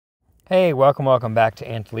Hey, welcome back to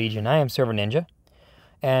Ant Legion. I am Server Ninja,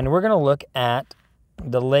 and we're going to look at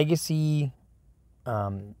the legacies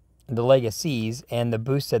and the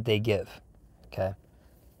boosts that they give. Okay.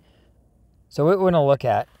 So what we're going to look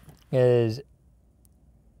at is,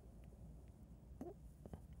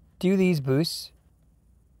 do these boosts,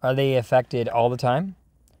 are they affected all the time,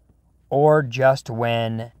 or just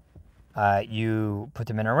when you put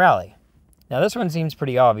them in a rally? Now this one seems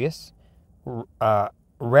pretty obvious.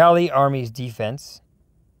 Rally Army's defense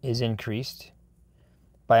is increased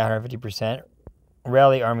by 150%.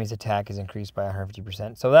 Rally Army's attack is increased by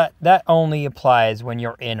 150%. So that only applies when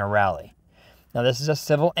you're in a rally. Now this is a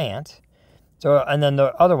civil ant. So, and then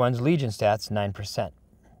the other ones, Legion stats, 9%.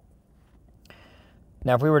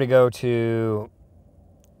 Now if we were to go to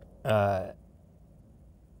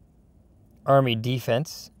Army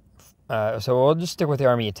defense, so we'll just stick with the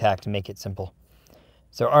Army attack to make it simple.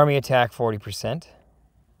 So Army attack, 40%.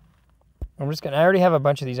 I already have a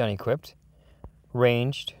bunch of these unequipped.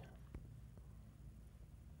 Ranged.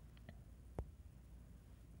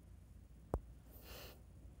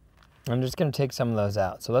 I'm just going to take some of those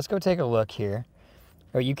out. So let's go take a look here.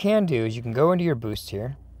 What you can do is you can go into your boost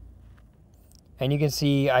here. And you can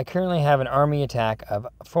see I currently have an Army attack of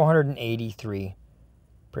 483%.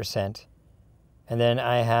 And then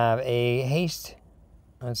I have a haste,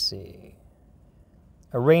 let's see,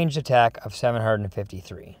 a ranged attack of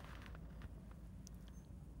 753.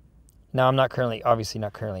 Now, I'm obviously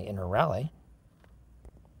not currently in a rally.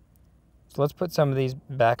 So let's put some of these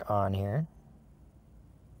back on here.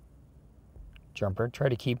 Jumper, try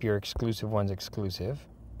to keep your exclusive ones exclusive,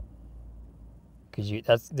 because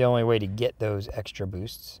that's the only way to get those extra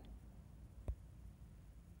boosts.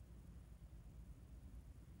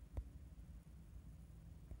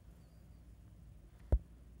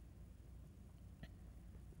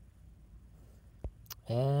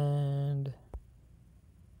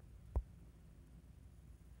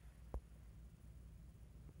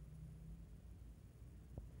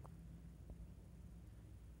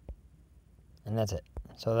 And that's it.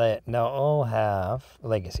 So they now all have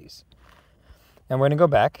legacies. And we're going to go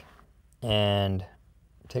back and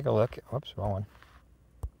take a look. Whoops, wrong one.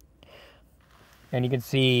 And you can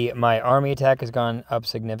see my Army attack has gone up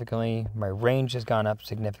significantly. My range has gone up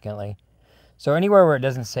significantly. So anywhere where it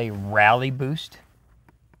doesn't say rally boost,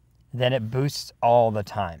 then it boosts all the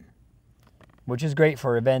time, which is great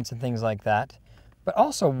for events and things like that. But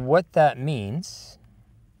also what that means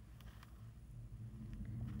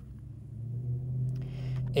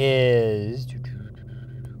is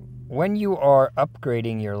when you are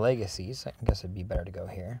upgrading your legacies, I guess it'd be better to go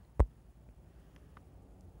here.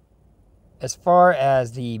 As far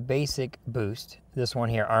as the basic boost, this one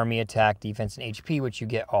here, Army attack, defense, and HP, which you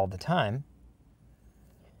get all the time,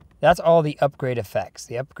 that's all the upgrade effects.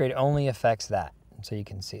 The upgrade only affects that. So you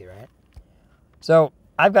can see, right? So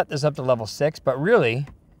I've got this up to level 6, but really,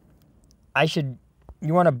 you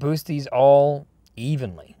want to boost these all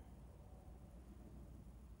evenly.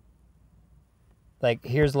 Like,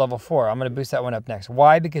 here's level 4. I'm going to boost that one up next.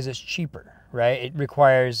 Why? Because it's cheaper, right? It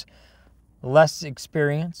requires less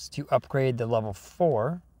experience to upgrade the level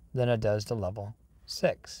 4 than it does to level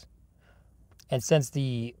 6. And since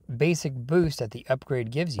the basic boost that the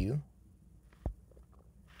upgrade gives you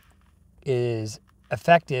is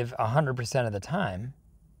effective 100% of the time,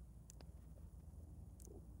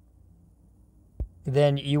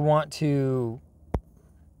 then you want to,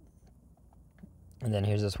 and then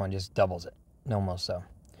here's this one, just doubles it. Almost so.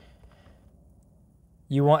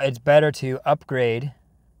 It's better to upgrade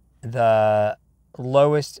the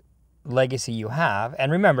lowest legacy you have.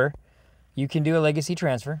 And remember, you can do a legacy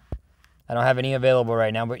transfer. I don't have any available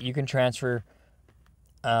right now, but you can transfer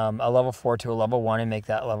a level 4 to a level 1 and make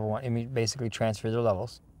that level 1. I mean, basically transfer their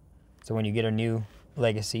levels. So when you get a new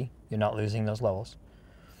legacy, you're not losing those levels.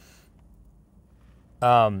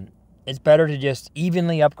 It's better to just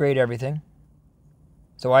evenly upgrade everything.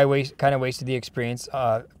 So I kind of wasted the experience,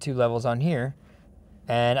 2 levels on here,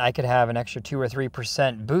 and I could have an extra 2 or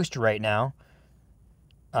 3% boost right now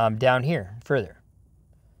down here further.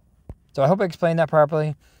 So I hope I explained that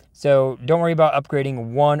properly. So don't worry about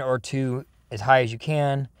upgrading 1 or 2 as high as you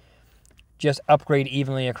can. Just upgrade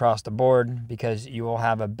evenly across the board, because you will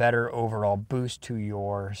have a better overall boost to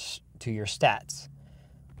your stats,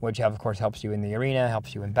 which of course helps you in the arena,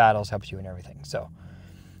 helps you in battles, helps you in everything. So,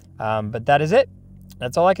 but that is it.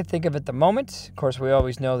 That's all I can think of at the moment. Of course, we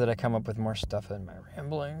always know that I come up with more stuff in my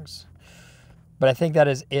ramblings. But I think that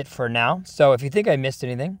is it for now. So if you think I missed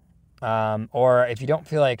anything, or if you don't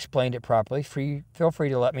feel I explained it properly, feel free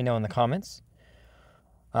to let me know in the comments.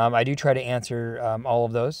 I do try to answer all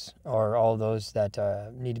of those, or all of those that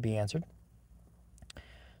need to be answered.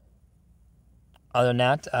 Other than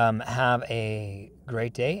that, have a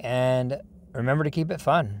great day, and remember to keep it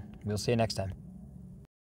fun. We'll see you next time.